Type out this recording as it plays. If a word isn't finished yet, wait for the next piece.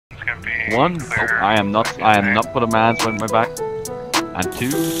one, nope, I am not putting my hands behind my back. And two,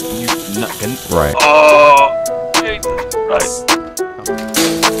 you can. Right. Oh, Jesus Christ.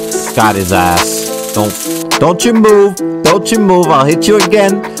 Got his ass. Don't you move. Don't you move. I'll hit you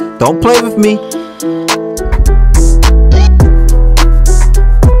again. Don't play with me.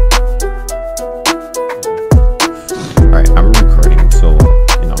 Alright, I'm recording, so,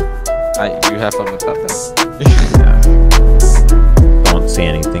 you know. You have fun with that then. Don't say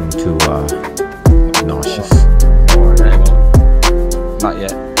anything too, nauseous. Not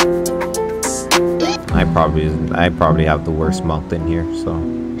yet. I probably have the worst mouth in here, so.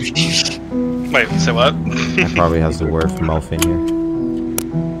 Wait, say what? I probably has the worst mouth in here.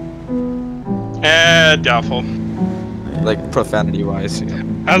 Doubtful. Like profanity wise. Yeah.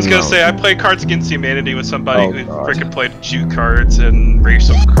 I was gonna say I played Cards Against Humanity with somebody who freaking played Jew cards and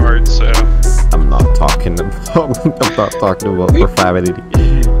racial cards. So I'm not talking about. I'm not talking about profanity.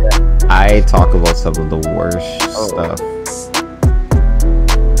 I talk about some of the worst stuff.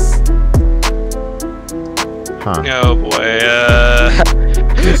 Huh. Oh boy.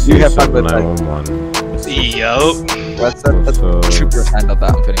 You have fun with 911. Yup. Let's let the troopers handle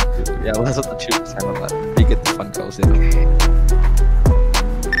that. I'm kidding. Yeah, let's let the troopers handle that. We get the fun calls in.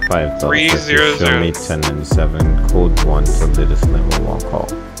 5,000. Show me 10 and 7. Code 1 to latest 911 call.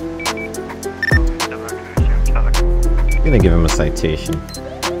 I'm gonna give him a citation.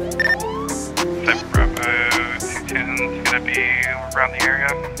 Bravo 210's gonna be around the area.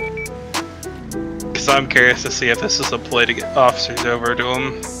 Cause I'm curious to see if this is a play to get officers over to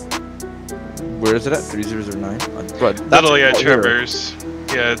him. Where is it at? 3009? That'll Trevor's.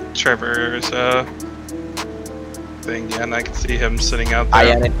 Yeah, Trevor's thing. Yeah, and I can see him sitting out there.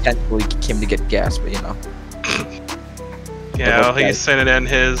 I unintentionally came to get gas, but you know. Yeah, well, he's standing in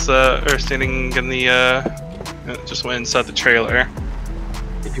his or standing in the just went inside the trailer.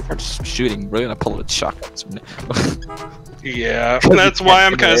 People are just shooting. We're gonna pull with shotguns. Yeah, that's why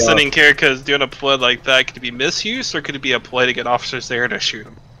I'm kind of sitting here, because doing a play like that could be misuse, or could it be a play to get officers there to shoot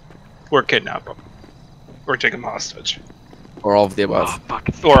him, or kidnap him, or take him hostage, or all of the above,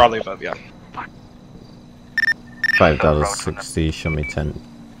 or all of the above. Yeah. $5.60. Show me 10.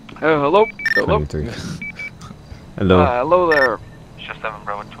 Hello. 23. Hello. Hello there.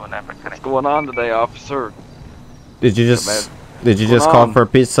 What's going on today, officer? Did you just call for a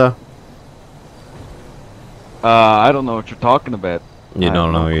pizza? I don't know what you're talking about. You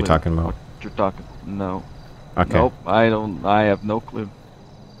don't know what you're talking about? What you're talking? No. Okay. Nope. I don't. I have no clue.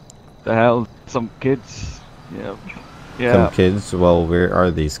 The hell? Some kids. Yeah. Yeah. Some kids. Well, where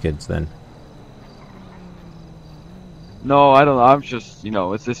are these kids then? No, I don't know. I'm just,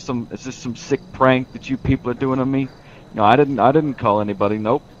 is this some sick prank that you people are doing on me? No, I didn't call anybody.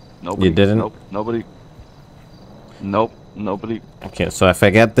 Nope. Nobody. You didn't? Nope. Nobody. Nope. Nobody. Okay, so if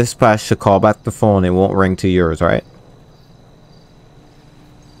I get dispatched to call back the phone, it won't ring to yours, right?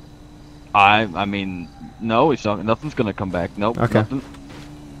 I mean, no, it's not. Nothing's gonna come back. Nope. Okay. Nothing.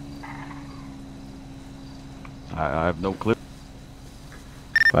 I have no clue.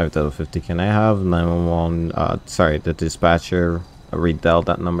 5,050. Can I have 911? Sorry, the dispatcher redial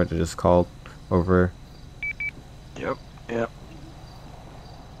that number that just called over. Yep. Yep.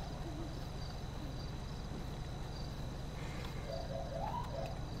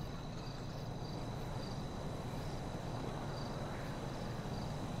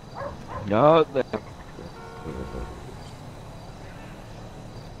 No.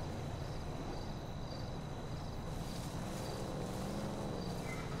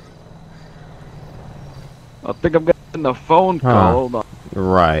 I think I'm getting a phone call. Hold on.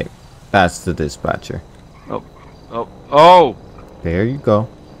 Right. That's the dispatcher. Oh. There you go.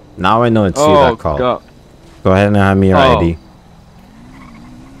 Now I know it's you that called. God. Go ahead and hand me your ID.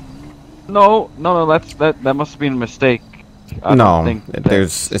 No, that must have been a mistake.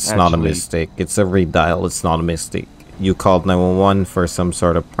 It's not a mistake. It's a redial. It's not a mistake. You called 911 for some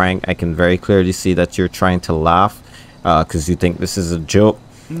sort of prank. I can very clearly see that you're trying to laugh because you think this is a joke.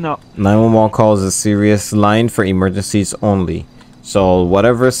 No. 911 call is a serious line for emergencies only. So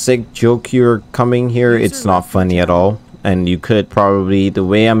whatever sick joke you're coming here, it's not funny at all. And you could probably, the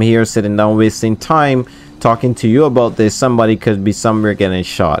way I'm here sitting down wasting time talking to you about this, somebody could be somewhere getting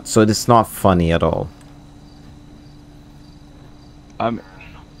shot. So it's not funny at all.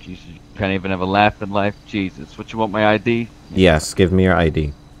 Jesus, you can't even have a laugh in life. Jesus, what, you want my ID? Yes, give me your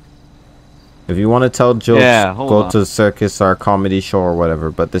ID. If you want to tell jokes, go to the circus or a comedy show or whatever,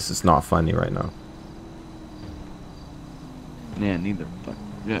 but this is not funny right now. Yeah, neither.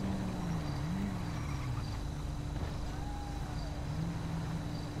 Yeah.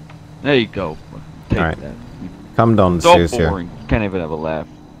 There you go. Take Alright. that. Come down the stairs here. Boring. Can't even have a laugh.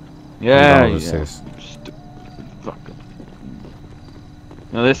 Yeah, down the yeah. stairs. Stupid fucking.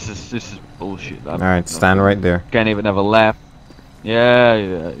 No, this is bullshit. All right, stand right there. Can't even have a laugh. Yeah,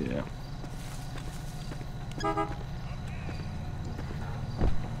 yeah, yeah.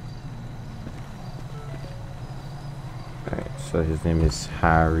 All right, so his name is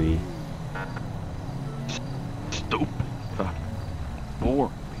Harry. Stupid. Fucking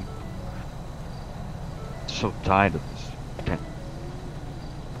boring. So tired of this. Can't.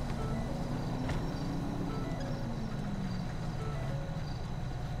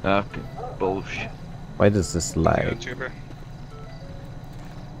 Okay, bullshit. Why does this lag?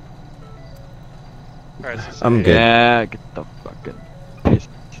 I'm good. Yeah, get the fucking pisses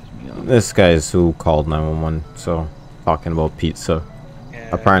me off. This guy is who called 911, so talking about pizza. Yeah.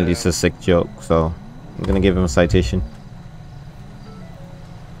 Apparently it's a sick joke, so I'm gonna give him a citation.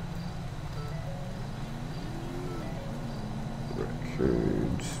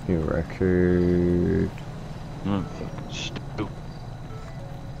 Record, new record. Fucking stupid.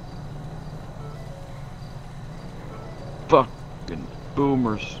 Fucking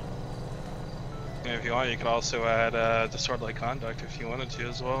boomers. And if you want, you could also add disorderly conduct if you wanted to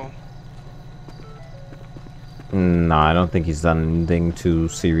as well. No, I don't think he's done anything too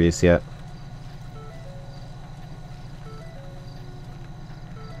serious yet.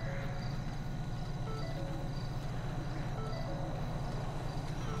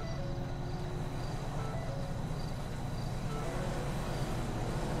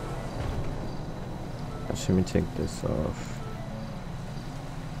 Let me take this off.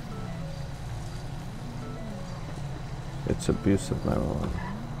 It's abusive marijuana.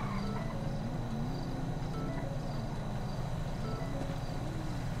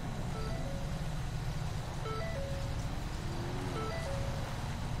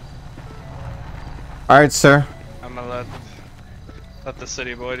 Alright, sir. I'm gonna let the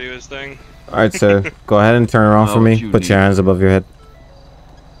city boy do his thing. Alright, sir. Go ahead and turn around No, for me. you Put your need- hands above your head.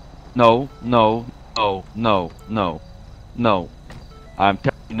 No, no, no, no, no, no. I'm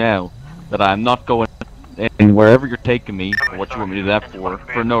telling you now that I'm not going in wherever you're taking me, or what you want me to do that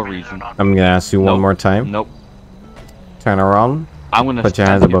for no reason. I'm gonna ask you one Nope. more time. Nope. Turn around. I'm gonna Put your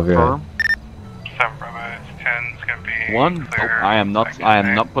hands stand above your firm. It's gonna be One, nope, clear. I am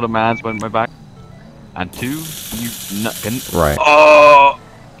not putting my hands behind my back. And two, you can. Right. Oh,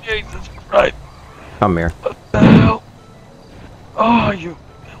 Jesus Christ! Come here. What the hell? Oh, you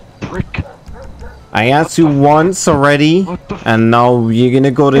prick! I asked you once already, What the? and now you're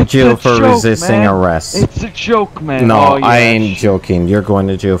gonna go to It's jail a for joke, resisting man. arrest. It's a joke, man. No, Oh, yeah, I ain't shit. joking. You're going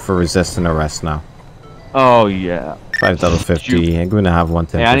to jail for resisting arrest now. Oh yeah. $5.50. I'm gonna have one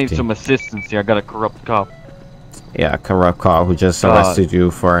Hey, I need 10.50. some assistance here. I got a corrupt cop. Yeah, corrupt cop who just arrested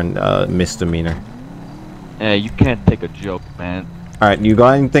you for a misdemeanor. Hey, you can't take a joke, man. All right, you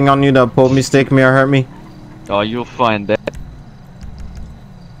got anything on you that pulled mistake me or hurt me? Oh, you'll find that.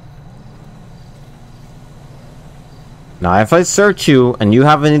 Now, if I search you and you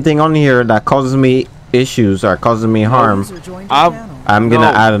have anything on here that causes me issues or causes me harm, I'm gonna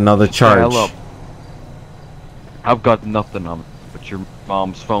add another Shut the hell charge. up. I've got nothing on it but your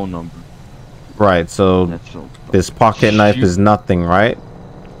mom's phone number. Right, so That's so. this pocket knife Shoot. is nothing, right?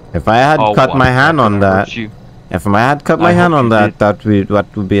 If I had Oh, cut what? my hand That on gonna that, hurt you? if I had cut my I hand hope on you that, did.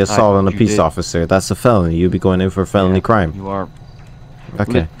 that would be assault on a hope you peace did. officer. That's a felony. You'd be going in for felony Yeah, crime. You are.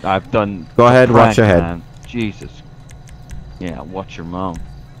 Okay. I've done. Go ahead, a watch your prank, head. man. Jesus. Yeah, watch your mouth.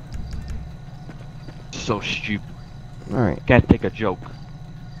 So stupid. All right. Can't take a joke.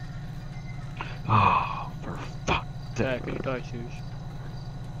 Oh, for fuck's sake.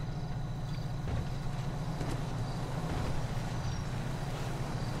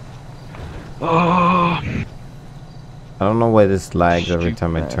 Oh. I don't know why this lags every Stupid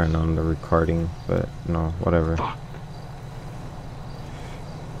time I ass. turn on the recording, but no, whatever. Fuck.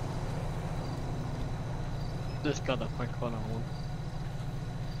 Just got a quick one on one.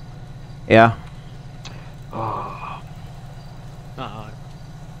 Yeah, Oh.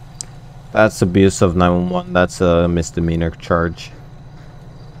 that's abuse of 911. That's a misdemeanor charge.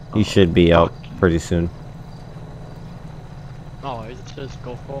 He should be out fuck you. pretty soon. No, it's just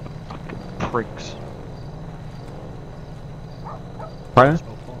go for it. Fucking pricks. Pardon? Just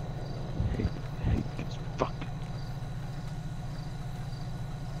go for it. Hate this fucking.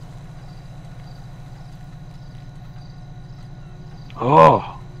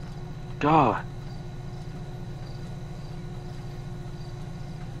 Oh. God.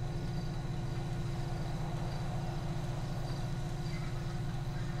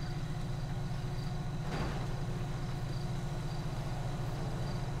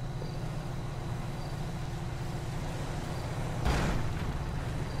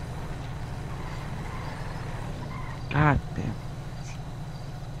 God damn.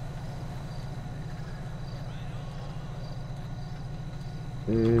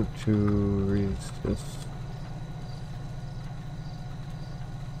 To resist.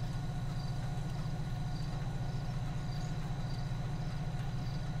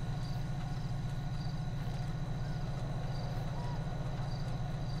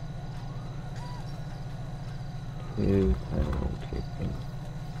 Is taking.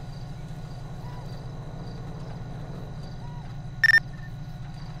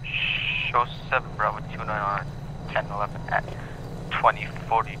 Show 7 Bravo 29 on 1011 at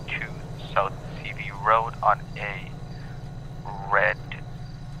 2042 South CV Road on a red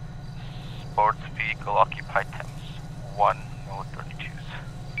sports vehicle occupied times 1 no 32s.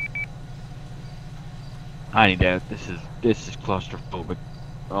 I need that. This is claustrophobic.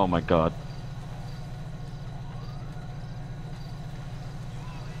 Oh my god.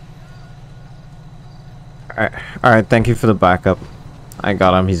 Alright, thank you for the backup. I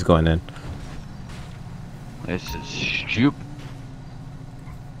got him, he's going in. This is stupid.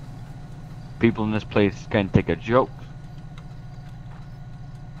 People in this place can't take a joke.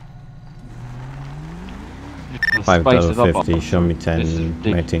 Just 5 spice out it of up 50, show me This is 10,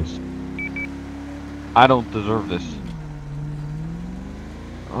 ridiculous. 19. I don't deserve this.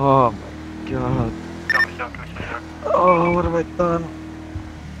 Oh my god. Oh, what have I done?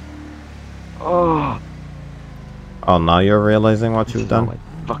 Oh. Oh, now you're realizing what This you've is all done?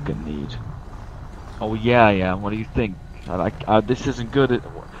 I fucking need. Oh yeah. What do you think? This isn't good. If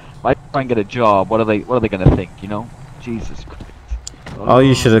I try and get a job, what are they gonna think? You know? Jesus Christ. Oh,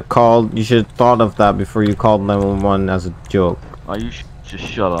 you should have called. You should have thought of that before you called 911 as a joke. Oh, you should just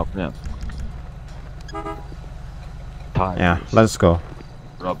shut up. Yeah. Tired Yeah, of this let's go.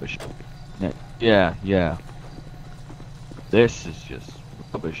 rubbish. Yeah. This is just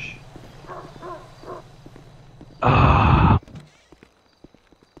rubbish. Ah.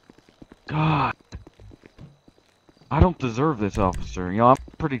 God. I don't deserve this, officer. You know, I'm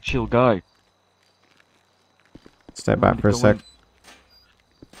a pretty chill guy. Step back for a sec.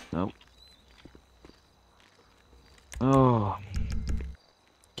 Nope. Oh.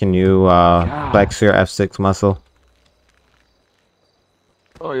 Can you flex your F6 muscle?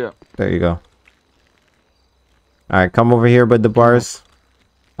 Oh yeah. There you go. Alright, come over here by the bars.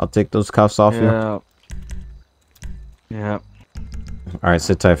 I'll take those cuffs off you. Yeah. Alright,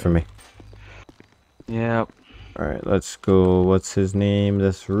 sit tight for me. Yeah. Alright, let's go. What's his name?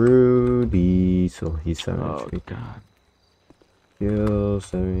 That's Rudy. So he's Oh 73. god. Kill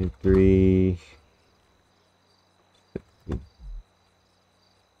 73.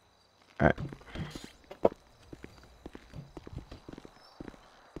 Alright.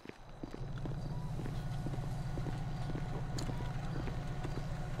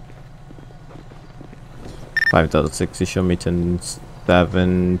 $5.60. Show me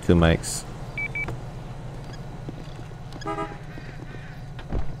 10-7. 2 mics.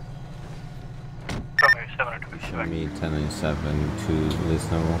 Show me 10 and 7 to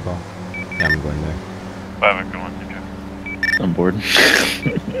list number 1 call. Yeah, I'm going there. 5 and 1 I'm bored.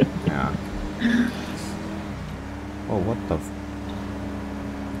 Yeah. Oh, what the f—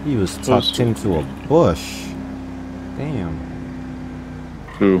 he was tucked into a bush. Damn.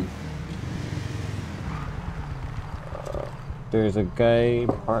 Who? There's a guy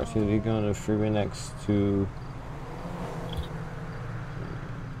partially going to freeway next to—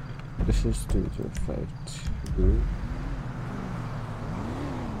 this is 3052.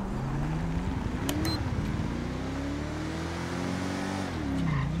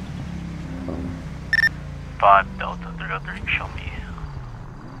 Oh. 5 Delta 303, show me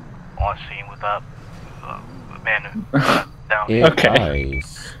on scene with that man down. Okay.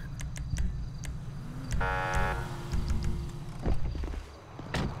 Nice.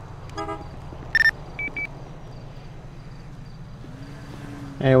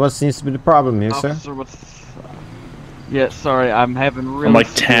 Hey, what seems to be the problem here, sir? Officer, what's... Yeah, sorry, I'm having really I'm like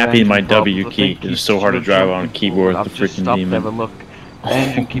severe tapping my engine problems. W I key. think It's so hard to he's drive on a jumping keyboard forward. with the I've just freaking stopped to have a demon. look. The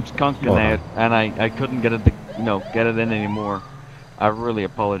engine keeps conking Hold on. out, and I couldn't get it to, get it in anymore. I really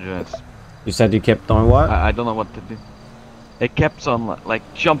apologize. You said you kept on what? I don't know what to do. It kept on like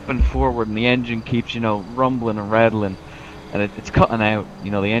jumping forward, and the engine keeps, rumbling and rattling, and it's cutting out. The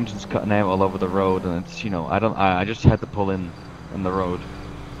engine's cutting out all over the road, and it's, I just had to pull in the road.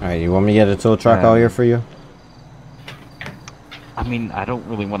 Alright, you want me to get a tow truck out here for you? I mean, I don't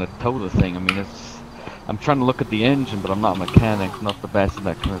really want to tow the thing. I mean, I'm trying to look at the engine, but I'm not a mechanic, not the best at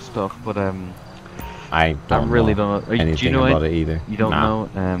that kind of stuff. But I really don't know. anything Do you know about it either. You don't Nah.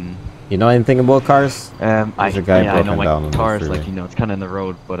 know? You know anything about cars? I There's a guy I know broken down on my the cars, like freeway. it's kind of in the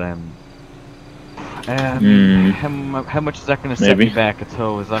road, but How much is that gonna set me back a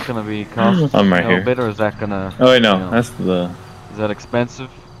tow? Is that gonna be cost I'm right a here. bit, or is that gonna? Oh wait, no, you know, that's the. Is that expensive?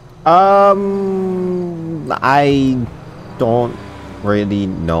 I don't really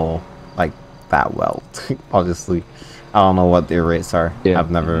know like that well. Honestly, I don't know what their rates are. Yeah.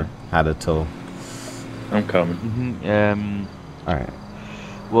 I've never had a tow. I'm coming. All right.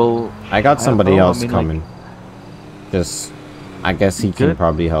 Well, I got somebody else I mean, coming. Like, just, I guess he can good.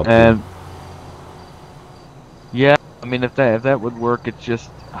 probably help you. Yeah, I mean, if that would work, it's just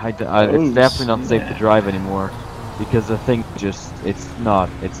it's definitely not safe to drive anymore, because the thing just it's not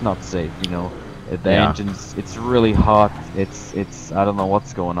safe. You know, the engine's it's really hot. It's I don't know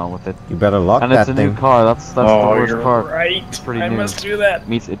what's going on with it. You better lock and that it's a thing. new car. That's the worst you're part. right. It's pretty I new. must do that.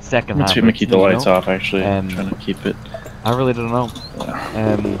 Means it's second I'm hand. gonna keep the you lights know? off. Actually, I'm trying to keep it. I really don't know.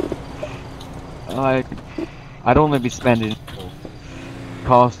 I'd only be spending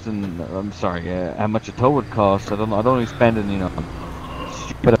cost and I'm sorry, how much a tow would cost. I'd only be spending, you know,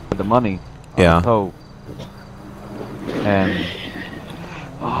 stupid amount of money on a tow. And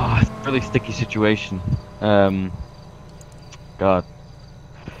it's a really sticky situation. God.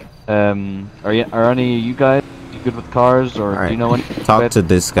 Are any of you guys good with cars, or do you know any? Talk to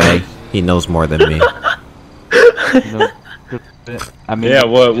this guy. He knows more than me. You know, I mean, yeah.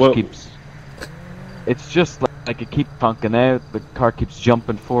 What? It's just like it keeps punking out. The car keeps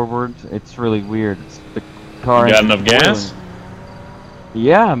jumping forward. It's really weird. The car. You got enough gas?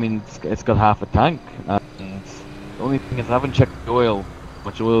 Yeah, I mean it's got half a tank. And the only thing is I haven't checked the oil. How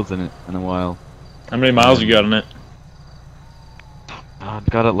much oil's in it in a while. How many miles you got on it? I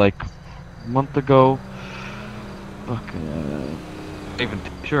got it like a month ago. Fuck. Even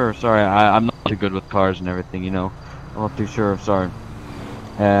sure. Sorry, I'm not too good with cars and everything. You know, I'm not too sure. Sorry.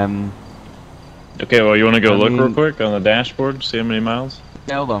 Okay, well, you want to go look real quick on the dashboard, see how many miles?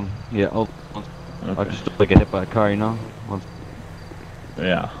 Yeah, hold on. Yeah, hold on. Okay. I'll just get hit by a car, you know?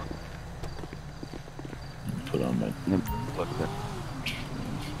 Yeah. Put on my... Look there.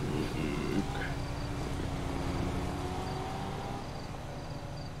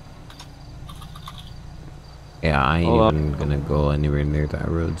 Yeah, I ain't even gonna go anywhere near that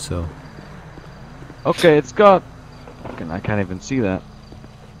road, so... Okay, it's got... I can't even see that.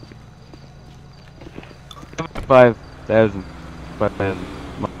 5,000.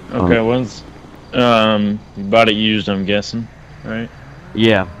 Okay, when's you bought it used, I'm guessing, right?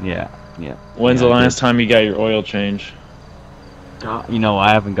 Yeah. When's the last time you got your oil change? You know,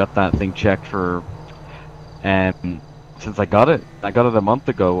 I haven't got that thing checked for since I got it. I got it a month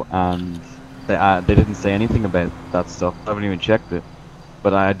ago, and they didn't say anything about that stuff. I haven't even checked it,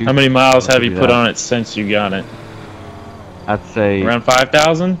 but I do. How many miles have you put on it since you got it? I'd say around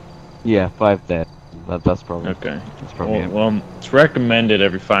 5,000. Yeah, 5,000. That's probably okay. That's probably well, it's recommended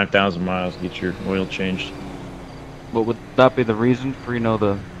every 5,000 miles to get your oil changed. But would that be the reason for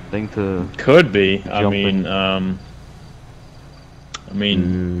the thing to? Could be. I mean,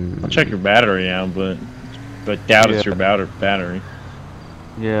 I'll check your battery out, but doubt it's your battery.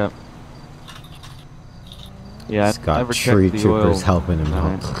 Yeah. Yeah. He's got tree troopers helping him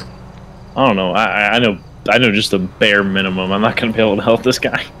out. I don't know. I know just the bare minimum. I'm not gonna be able to help this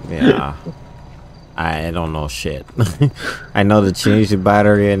guy. Yeah. I don't know shit. I know to change the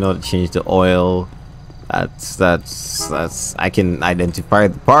battery. I know to change the oil. That's. I can identify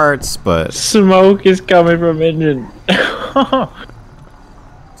the parts, but smoke is coming from engine.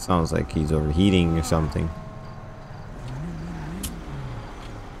 Sounds like he's overheating or something.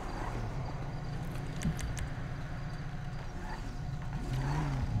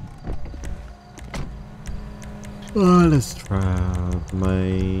 Oh, let's try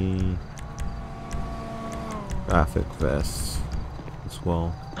my graphic vest as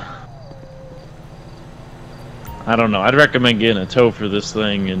well. I don't know. I'd recommend getting a tow for this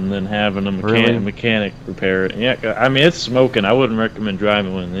thing and then having a mechanic repair it. Yeah, I mean it's smoking. I wouldn't recommend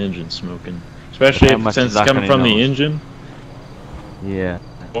driving when the engine's smoking, especially since it's coming from the engine. Yeah.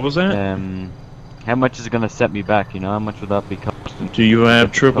 What was that? How much is it gonna set me back? You know, how much would that be costing? Do you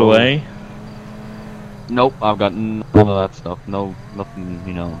have AAA? Nope, I've got none of that stuff. No, nothing.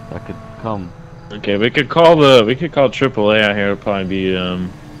 You know, that could come. Okay, we could call AAA out here. It'll probably be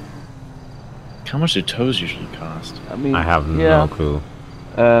How much do tows usually cost? I mean, I have no clue.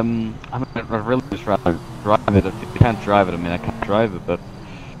 I mean, I'd really just rather drive it. If you can't drive it, I mean, I can't drive it, but.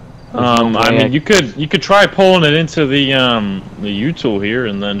 I mean, you could try pulling it into the U-tool here,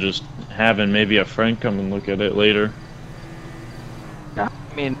 and then just having maybe a friend come and look at it later. I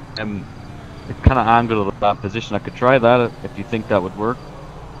mean, it's kind of angled at that position. I could try that if you think that would work.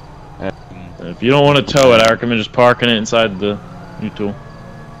 If you don't want to tow it, I recommend just parking it inside the U-tool.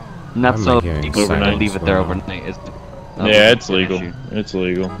 And that's Why am I so hearing people can sirens leave it there going on? overnight. Yeah, it's legal. It's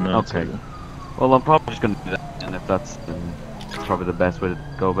legal. No, it's Okay. legal. Well, I'm probably just gonna do that, and if that's probably the best way to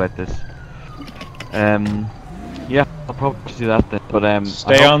go about this. Yeah, I'll probably just do that then. But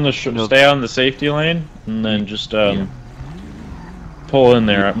Stay on the stay on the safety lane, and then just pull in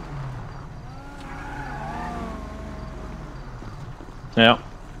there. Yeah.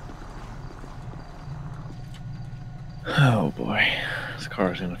 Oh boy, this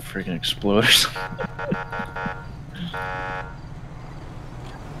car's gonna freaking explode.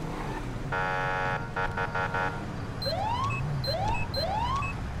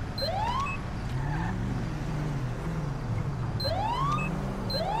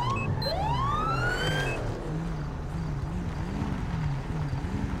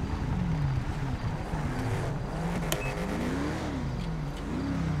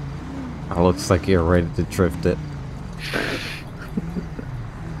 It looks like you're ready to drift it.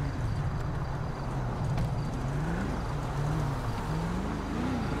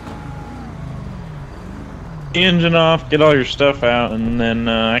 Engine off, get all your stuff out, and then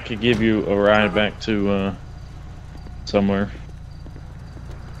I could give you a ride back to somewhere.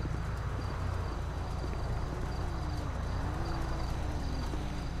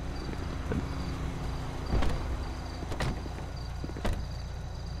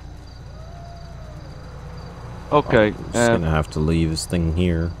 Okay. I'm just gonna have to leave this thing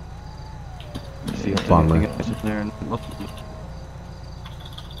here. See if Bummer. anything else is there.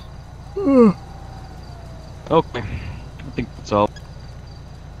 Okay. I think that's all.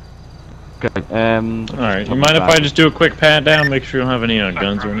 Okay. Alright, you mind if I just do a quick pat down, make sure you don't have any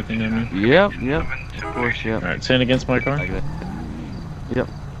guns or anything on you? Yep, yep. Of course, yep. Alright, stand against my car. Like that. Yep.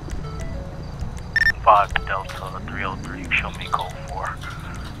 5 Delta 303, show me code 4.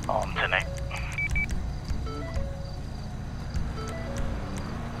 Tonight.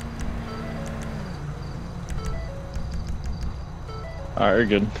 Alright, you're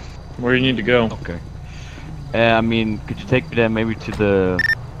good. Where you need to go? Okay. I mean, could you take me then maybe to the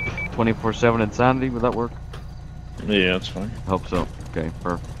 24/7 Insanity? Would that work? Yeah, that's fine. Hope so. Okay,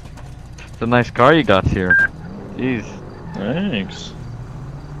 perfect. It's a nice car you got here. Jeez. Thanks.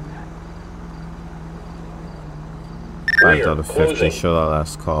 5 out of 50. Show that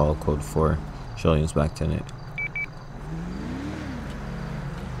last call. Code 4. Shillings back to it.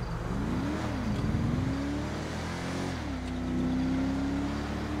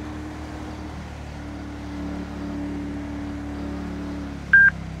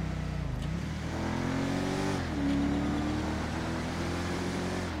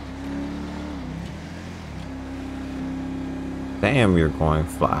 Damn, you're going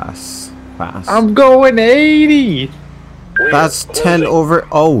fast. I'm going 80! That's 10 over.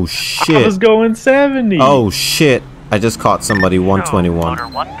 Oh shit. I was going 70! Oh shit. I just caught somebody 121. Motor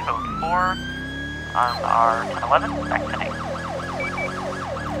 1, code 4, on our 1011, back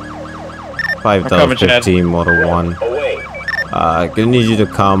to 5 coming, Chad. 15 Motor 1. Gonna need you to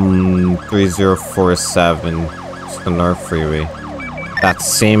come 3047 to the North Freeway. That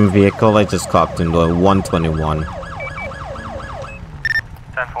same vehicle I just caught in the 121.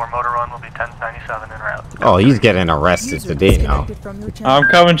 10-4 motor 1 will be 1097 en route. Oh, he's getting arrested today now. I'm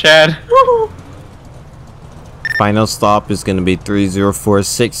coming, Chad. Final stop is gonna be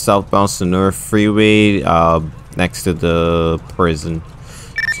 3046 southbound to North Freeway, next to the prison.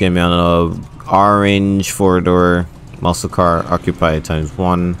 It's gonna be on a orange 4-door muscle car, occupied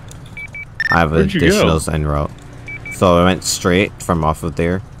 ×1. I have Where'd you additionals en route. So I went straight from off of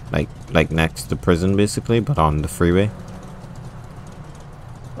there, like next to prison basically, but on the freeway.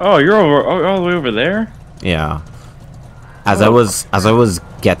 Oh, you're over all the way over there? Yeah. As I was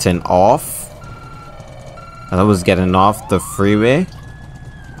getting off. As I was getting off the freeway,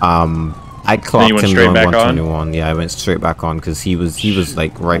 I clocked him straight going back 121. Yeah, I went straight back on because he was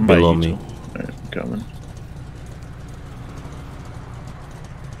like right below me. Alright, I'm coming.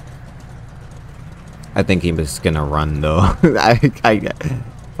 I think he was gonna run though.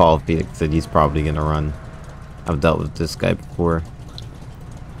 Paul Felix said he's probably gonna run. I've dealt with this guy before.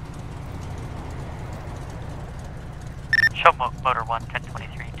 Show motor 1,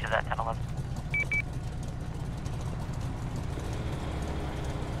 1023 to that 1011.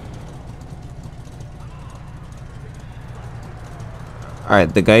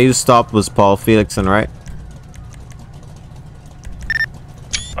 Alright, the guy who stopped was Paul Felixson, right?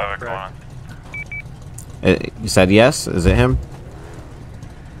 You said yes? Is it him?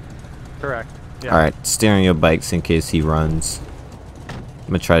 Correct. Yeah. Alright, steering your bikes in case he runs. I'm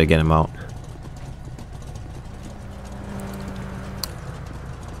gonna try to get him out.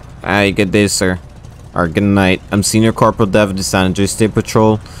 Alright, good day, sir. Or good night. I'm Senior Corporal Dev of the San Andreas State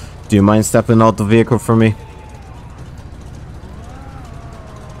Patrol. Do you mind stepping out the vehicle for me?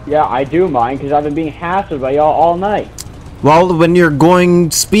 Yeah, I do mind, because I've been being hassled by y'all all night. Well, when you're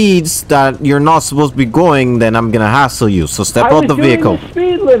going speeds that you're not supposed to be going, then I'm gonna hassle you. So step out the vehicle. I was doing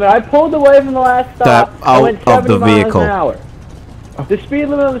the speed limit. I pulled away from the last stop. Step I went out of 70 the miles vehicle. an hour. The speed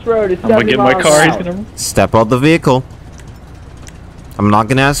limit on this road is 70 I'm gonna get my miles car. an He's hour. gonna. Step out the vehicle. I'm not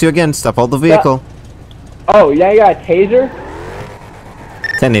gonna ask you again. Step out the vehicle. Oh, yeah, you got a taser?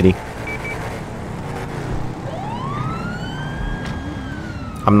 1080.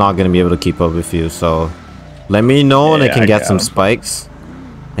 I'm not gonna be able to keep up with you, so let me know and I can get some spikes.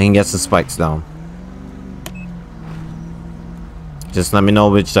 I can get some spikes down. Just let me know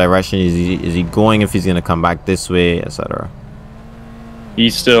which direction is he going, if he's gonna come back this way, etc.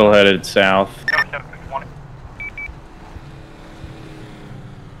 He's still headed south.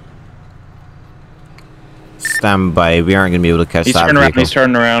 Stand by. We aren't gonna be able to catch He's that turning around. vehicle. He's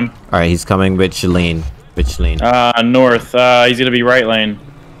turning around. All right, he's coming. Which lane? Which lane? North. He's gonna be right lane.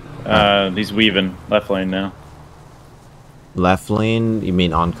 He's weaving left lane now. Left lane? You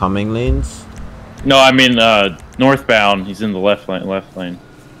mean oncoming lanes? No, I mean northbound. He's in the left lane. Left lane.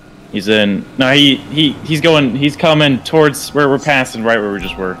 He's in. No, he's going. He's coming towards where we're passing. Right where we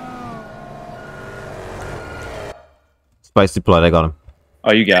just were. Spice deployed. I got him.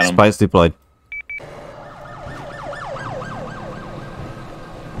 Oh, you got him. Spice deployed.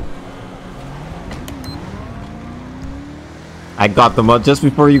 I got them up just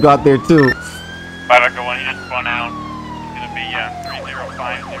before you got there too. 5 Echo 1, he just spun out. It's gonna be 3050.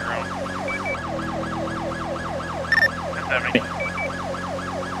 70.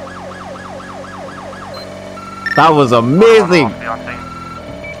 That was amazing.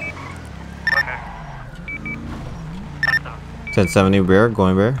 1070 rear,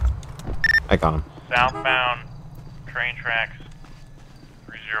 going rear. I got him. Southbound train tracks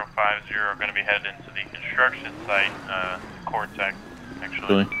 3050 gonna be headed into the construction site, Cortex,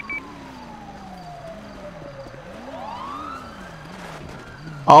 actually.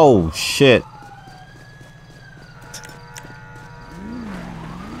 Oh shit.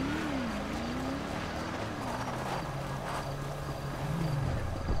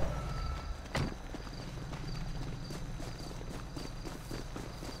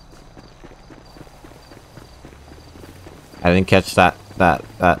 I didn't catch that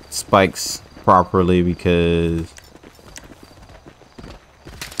spikes properly because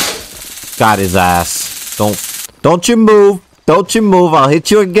got his ass. Don't you move. Don't you move. I'll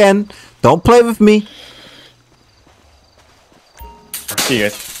hit you again. Don't play with me. See you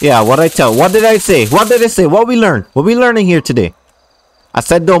guys. Yeah, what did I say? What did I say? What we learn? What we learning here today? I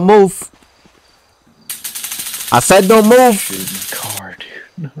said don't move. I said don't move. Shooting car,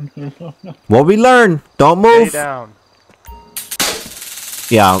 dude. No. What we learn? Don't move. Stay down.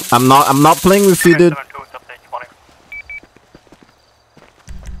 Yeah, I'm not playing with you, dude.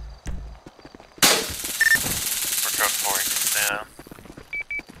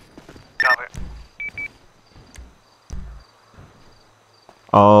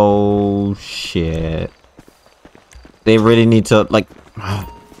 Oh shit. They really need to like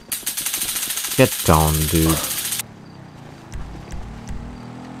get down, dude.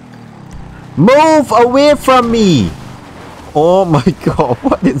 Move away from me. Oh my god,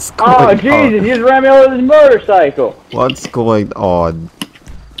 what is going on? Oh Jesus, you just ran me over this motorcycle. What's going on?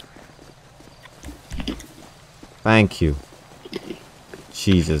 Thank you.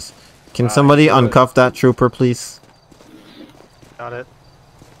 Jesus. Can somebody uncuff that trooper, please? Got it.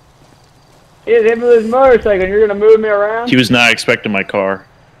 He just hit me with his motorcycle and you're gonna move me around? He was not expecting my car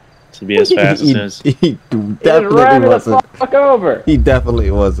to be as fast as his. He He just definitely ran me the wasn't. fuck over. He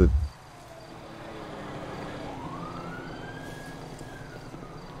definitely wasn't.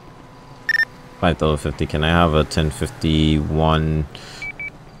 $5.50. Can I have a 1051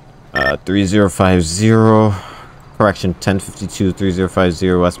 3050? Correction, 1052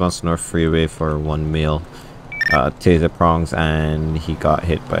 3050 westbound North Freeway for 1 male. Taser prongs, and he got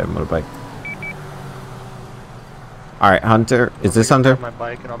hit by a motorbike. Alright, Hunter. Is this Hunter? My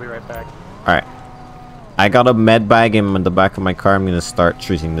bike and I'll be right back. Alright. I got a med bag in the back of my car. I'm gonna start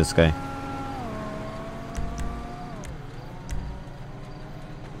treating this guy.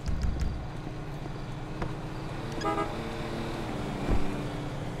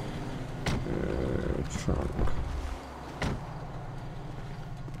 Trunk.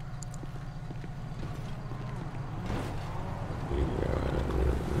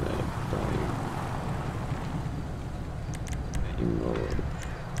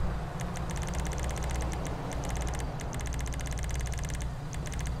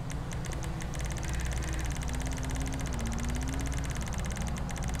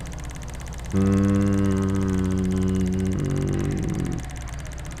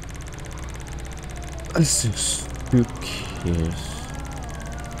 This is spooky.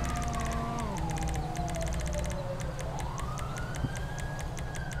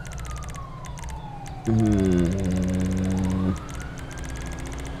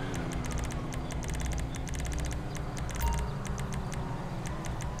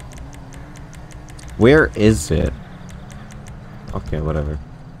 Where is it? Okay, whatever.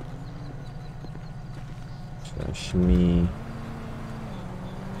 Slash me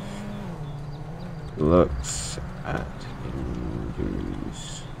looks at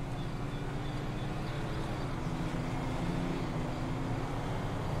injuries.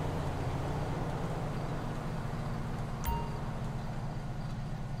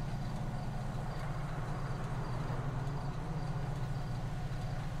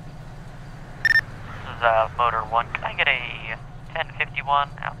 Motor 1, can I get a 1051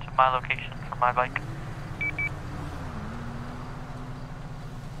 out to my location for my bike?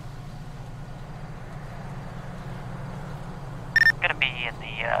 Gonna be in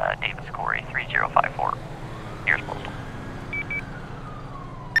the Davis Corey 3054. Here's postal.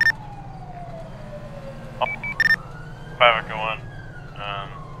 Five Echo 1.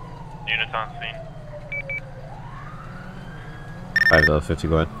 Units on scene. 5-50,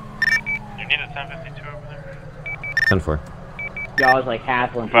 go ahead. You need a 1052 over there? 10-4. Y'all was like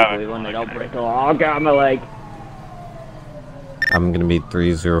hassling people when they don't break the law. Oh god, my leg. I'm gonna be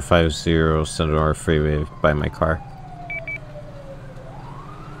 3050 Sentinel Freeway by my car.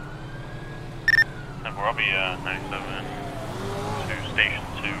 10-4, I'll be 97 to Station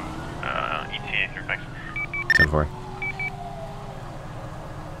 2, ETA through Mexico. 10-4.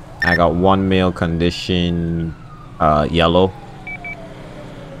 I got one male condition, yellow.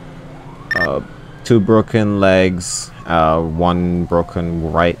 2 broken legs, 1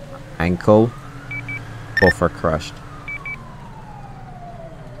 broken right ankle. Both are crushed.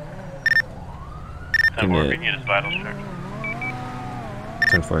 10-4, we need a vitals check.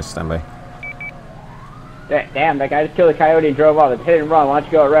 10-4, standby. Damn, that guy just killed a coyote and drove off. It's hit and run. Why don't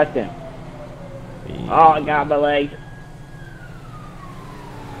you go arrest him? Oh god, my leg.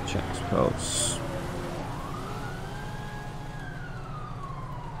 Checks pulse.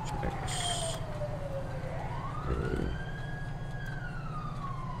 Checks.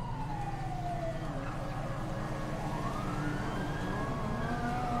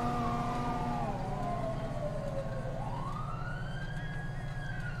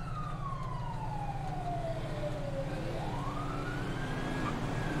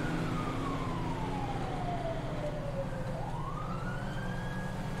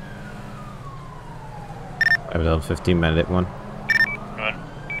 15 minute one. Go ahead.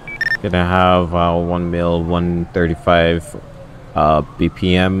 Gonna have 1 mil 135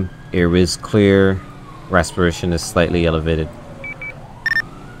 BPM. Air is clear. Respiration is slightly elevated.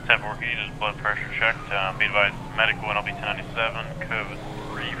 10-4, can you just blood pressure checked? Be advised, medical and I'll be 1097, code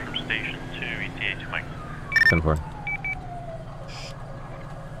 3 from Station 2, ETA 2 Mike. 10-4.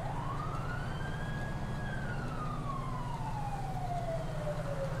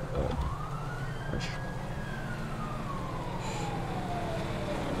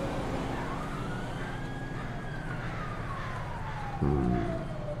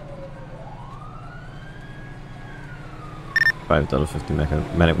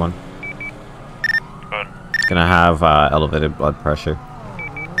 $5.50 medic one. Good. Gonna have elevated blood pressure.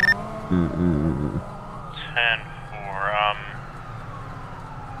 10-4,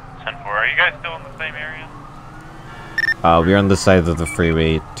 10-4, are you guys still in the same area? We're on the side of the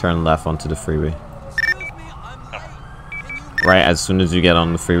freeway. Turn left onto the freeway. Right as soon as you get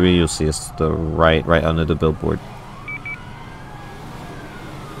on the freeway, you'll see us to the right under the billboard.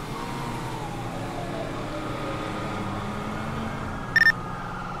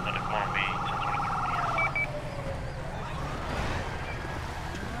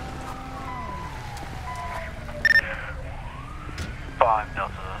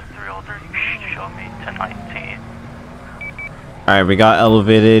 Alright, we got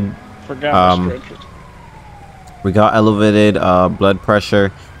elevated. We got elevated blood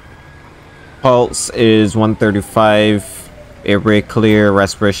pressure. Pulse is 135. Airway clear.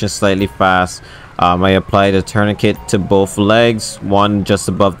 Respiration slightly fast. I applied a tourniquet to both legs. One just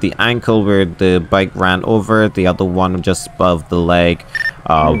above the ankle where the bike ran over. The other one just above the leg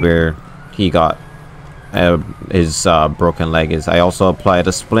where he got his broken leg is. I also applied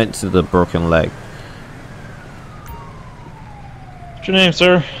a splint to the broken leg. What's your name,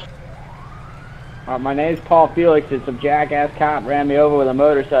 sir? My name's Paul Felix, and some jackass cop ran me over with a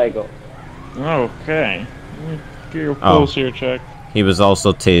motorcycle. Okay. Let me get your pulse here check. He was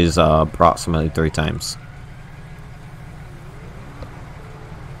also tased approximately 3 times.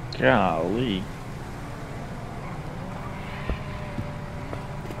 Golly.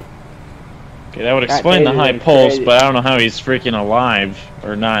 Okay, that would explain the high pulse, but I don't know how he's freaking alive,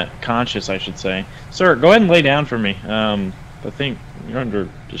 or not conscious, I should say. Sir, go ahead and lay down for me. I think you're under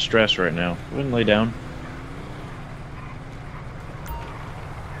distress right now. Go ahead and lay down.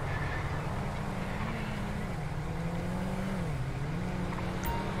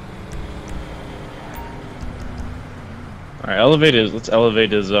 Alright, let's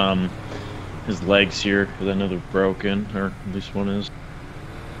elevate his legs here, because I know they're broken, or at least one is.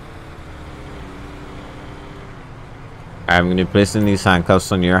 I'm going to be placing these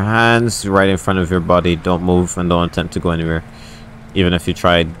handcuffs on your hands right in front of your body. Don't move and don't attempt to go anywhere. Even if you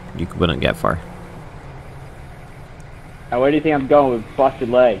tried, you wouldn't get far. Now, where do you think I'm going with busted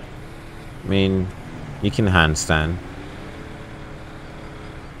legs? I mean, you can handstand.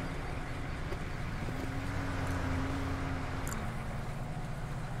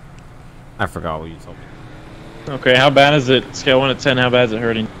 I forgot what you told me. Okay, how bad is it? Scale 1 to 10, how bad is it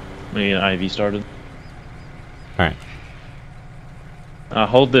hurting? When the IV started. Alright.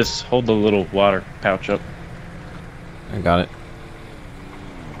 Hold the little water pouch up. I got it.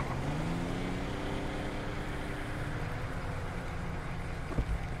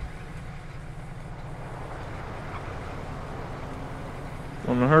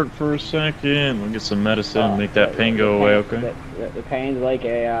 Gonna hurt for a second. We'll get some medicine, make that pain go away, okay? The pain's like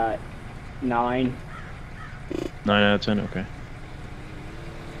a 9. 9 out of 10, okay.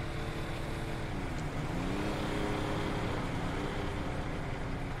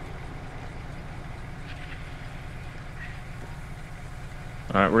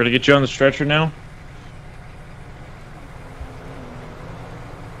 Alright, we're gonna get you on the stretcher now.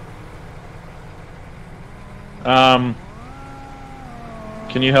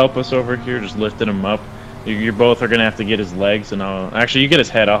 Can you help us over here? Just lifting him up. You both are gonna have to get his legs, and actually you get his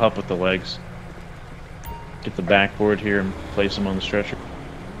head. I'll help with the legs. Get the backboard here and place him on the stretcher.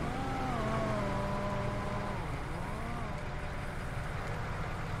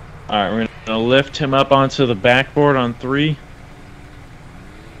 Alright, we're gonna lift him up onto the backboard on 3.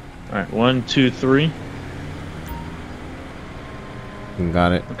 Alright, 1, 2, 3.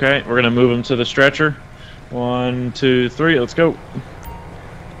 Got it. Okay, we're gonna move him to the stretcher. 1, 2, 3, let's go.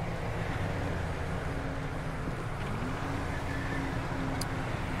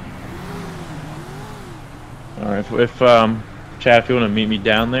 Alright, if Chad, if you want to meet me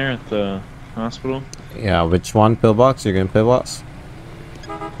down there at the hospital. Yeah, which one? Pillbox? You're gonna pillbox?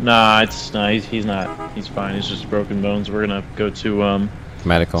 Nah, he's not. He's fine. It's just broken bones. We're gonna go to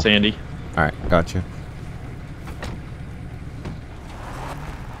medical. Sandy. Alright, gotcha.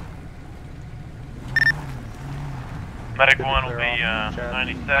 Medic 1 will be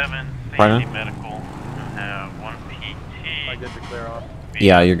 97. Sandy Medical will have 1 PT. I did declare off.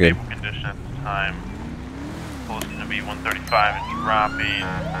 Yeah, you're good. Stable condition at this time. Pulse going to be 135 and dropping.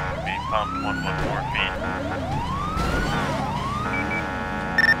 Being pumped 114 feet.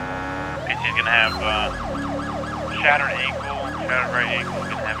 PT's going to have shattered ankle, shattered right ankle.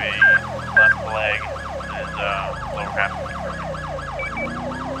 Going to have a left leg. His lower half will be broken.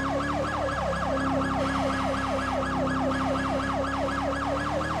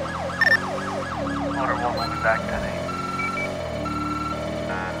 Motor 1 will be back at 8.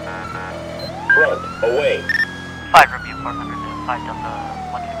 Front, away. 5 review 400, 5 Delta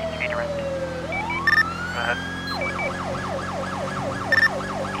 150 feet arrested. Go ahead.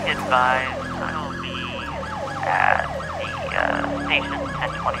 Be advised, I will be at the station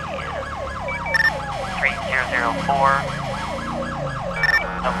 1020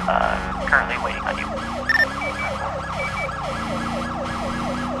 3004. Currently waiting on you.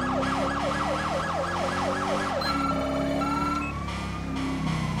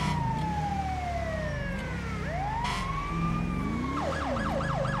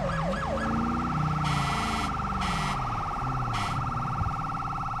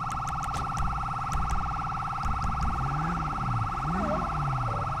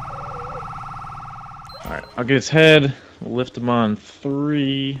 Alright, I'll get his head. We'll lift him on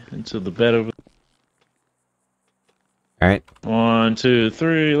 3 into the bed over. Alright. 1, 2,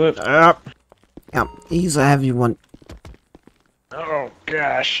 3, lift up. Yeah, he's a heavy one. Oh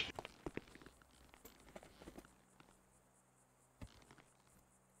gosh.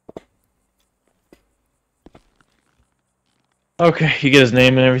 Okay, you get his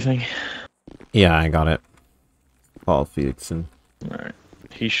name and everything? Yeah, I got it. Paul Felixson. Alright.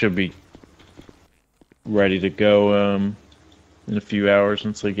 He should be ready to go in a few hours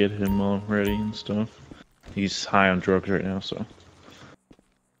once they get him all ready and stuff. He's high on drugs right now, so.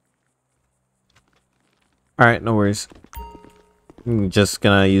 Alright, no worries. I'm just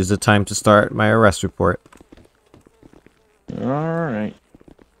gonna use the time to start my arrest report. Alright.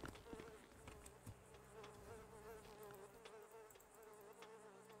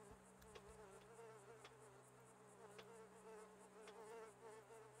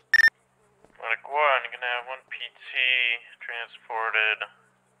 Medic 1, you're gonna have 1 PT transported.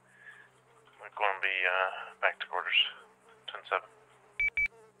 We're gonna be back to quarters. 10-7.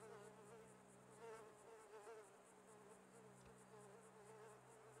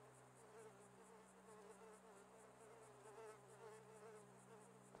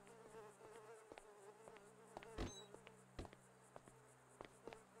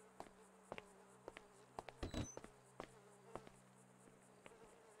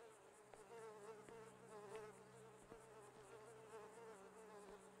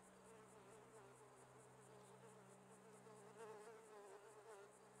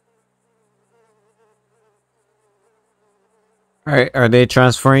 Alright, are they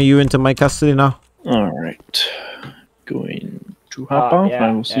transferring you into my custody now? Alright. Going to hop off. Yeah,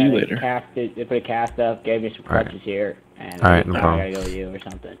 I will see you later. They put a cast up, gave me some crutches here, and Alright, no I problem. gotta go with you or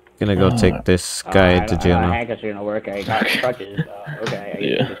something. Gonna go take this guy to jail now. Handcuffs are gonna work. I got crutches. Okay, I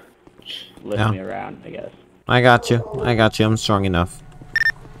guess just lift me around, I guess. I got you. I got you. I'm strong enough.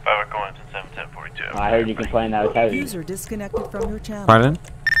 5 going to 7-10-42. I heard you complain that I was heavy. User disconnected from your channel. Pardon?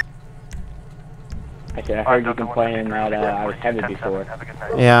 I said I heard you complaining that I was heavy before.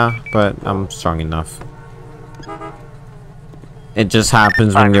 Yeah, but I'm strong enough. It just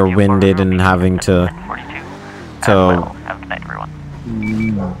happens when you're winded and having to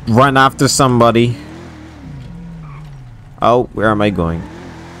run after somebody. Oh, where am I going?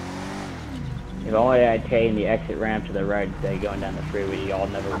 If only I'd taken the exit ramp to the right instead of going down the freeway, y'all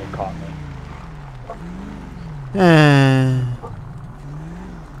never would have caught me.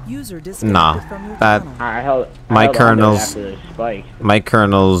 User Nah, that my colonel's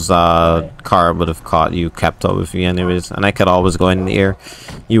car would have caught you, kept up with you anyways, and I could always go in the air.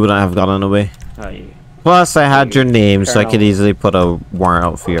 You wouldn't have gotten away. Plus, I had your name, so I could easily put a warrant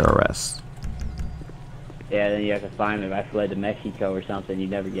out for your arrest. Yeah, then you have to find me. If I fled to Mexico or something, you'd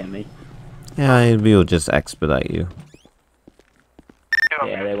never get me. Yeah, we'll just expedite you.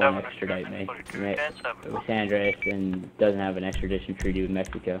 Yeah, they won't extradite me. Los Angeles and doesn't have an extradition treaty with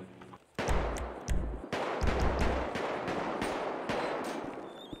Mexico.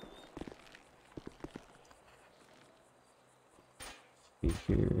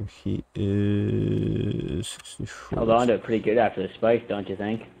 Here he is. Held on to it pretty good after the spike, don't you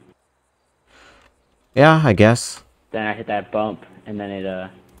think? Yeah, I guess. Then I hit that bump, and then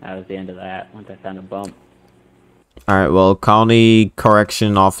that was the end of that. Once I found a bump. Alright, well, county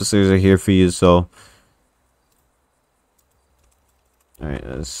correction officers are here for you, so... Alright,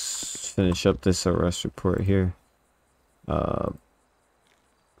 let's finish up this arrest report here.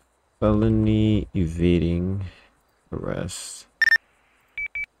 Felony evading arrest.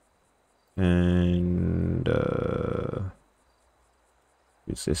 And,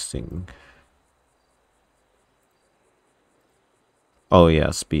 resisting. Oh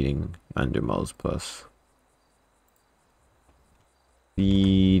yeah, speeding under miles plus.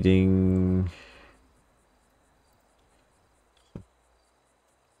 Speeding.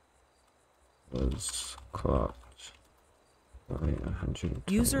 Was clocked by 100.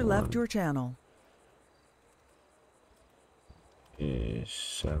 User left your channel. Is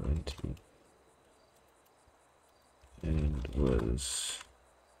 70 and was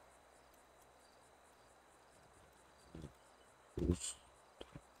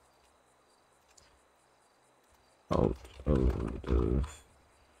out of the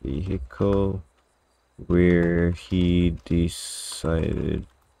vehicle where he decided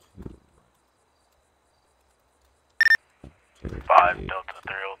to 5 Delta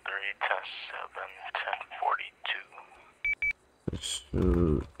 303 10-7 10-42.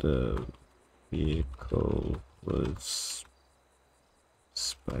 So the vehicle was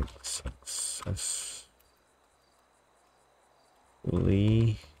spiked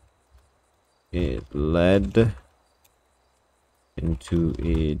successfully. It led into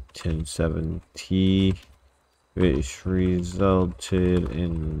a 10-7T, which resulted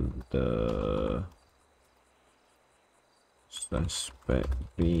in the suspect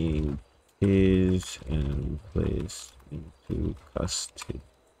being tased and placed into custody.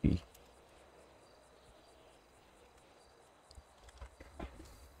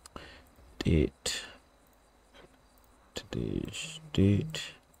 Date. Today's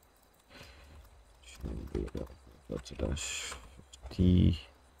date. -50.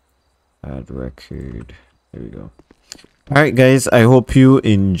 Add record. There we go. Alright guys, I hope you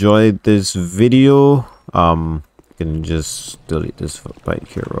enjoyed this video. Can just delete this bike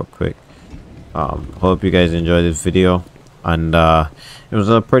here real quick. Hope you guys enjoyed this video, and it was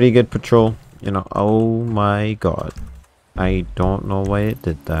a pretty good patrol, you know. Oh my god, I don't know why it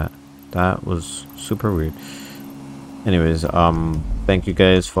did that. That was super weird. Anyways, thank you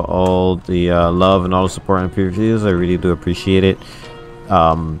guys for all the love and all the support on previous videos. I really do appreciate it.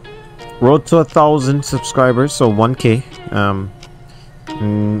 Road to 1,000 subscribers, so 1K.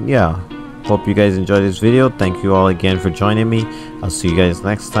 Yeah, hope you guys enjoyed this video. Thank you all again for joining me. I'll see you guys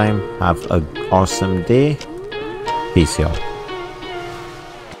next time. Have an awesome day. Peace, y'all.